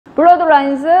블러드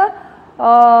라인스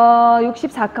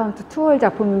 64카운트 투홀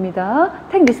작품입니다.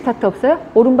 택 리스타트 없어요?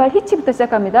 오른발 히치부터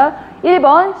시작합니다.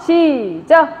 1번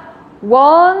시작. 1,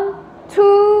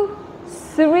 2,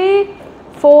 3,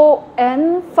 4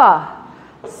 and 5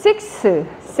 6,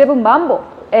 7 만보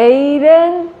 8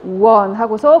 and 1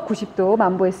 하고서 90도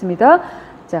만보했습니다.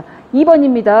 자,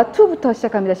 2번입니다. 2부터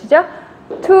시작합니다. 시작.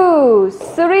 2,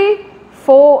 3,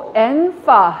 4 and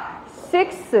 5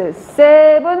 6,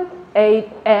 7, 8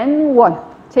 and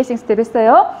 1 체이싱 스텝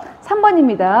했어요.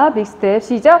 3번입니다. 빅 스텝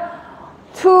시작.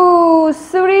 2,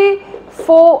 3,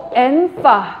 4 and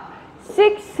 5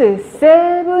 6,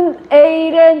 7,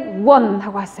 8 and 1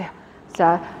 하고 왔어요.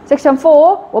 자, 섹션 4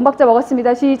 원박자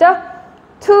먹었습니다. 시작.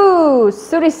 2,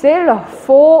 3 세일러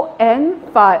 4 and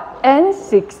 5 and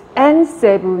 6 and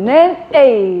 7 and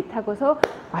 8 하고서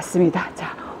왔습니다. 자,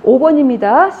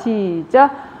 5번입니다.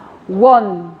 시작.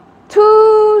 1,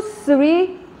 2,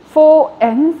 3, 4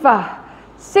 and 5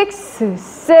 6,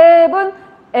 7,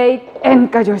 8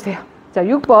 and까지 오세요. 자,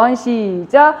 6번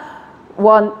시작.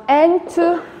 1 and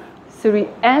 2, 3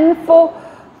 and 4,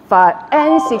 5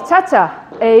 and 6 차차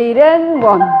 8 and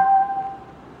 1.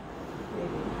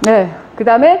 네, 그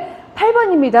다음에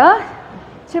 8번입니다.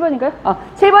 7번인가요?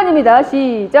 7번입니다.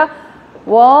 시작.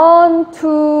 1,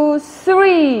 2,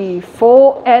 3,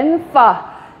 4 and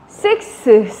 5 6,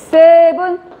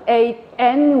 7, 8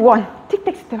 and 1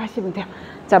 틱택 스텝 하시면 돼요.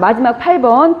 자, 마지막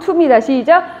 8번 2입니다.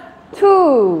 시작.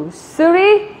 2,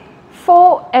 3,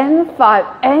 4 and 5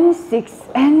 and 6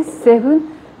 and 7,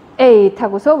 8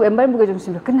 하고서 왼발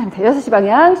무게중심으로 끝납니다. 6시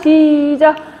방향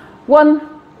시작. 1,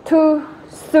 2,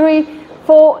 3,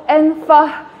 4 and 5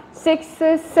 6,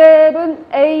 7,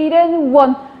 8 and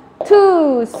 1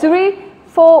 2, 3,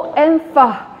 4 and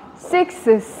 5 6,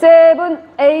 7,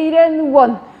 8 and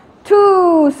 1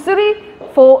 2, 3,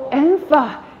 4 and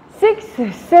 5 6,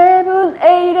 7,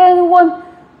 8 and 1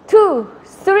 2,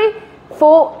 3,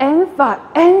 4 and 5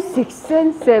 and 6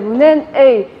 and 7 and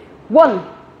 8 1,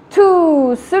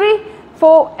 2, 3,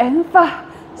 4 and 5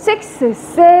 6,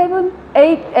 7,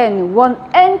 8 and 1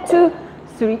 and 2,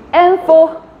 3 and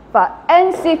 4, 5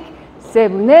 and 6,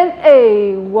 7 and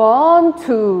 8 1,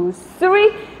 2, 3,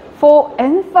 4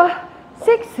 and 5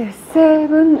 6,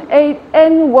 7, 8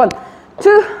 and 1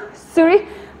 2, 3,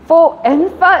 4 and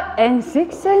 5 and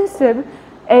 6 and 7,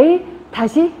 8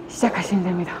 다시 시작하시면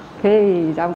됩니다. 오케이.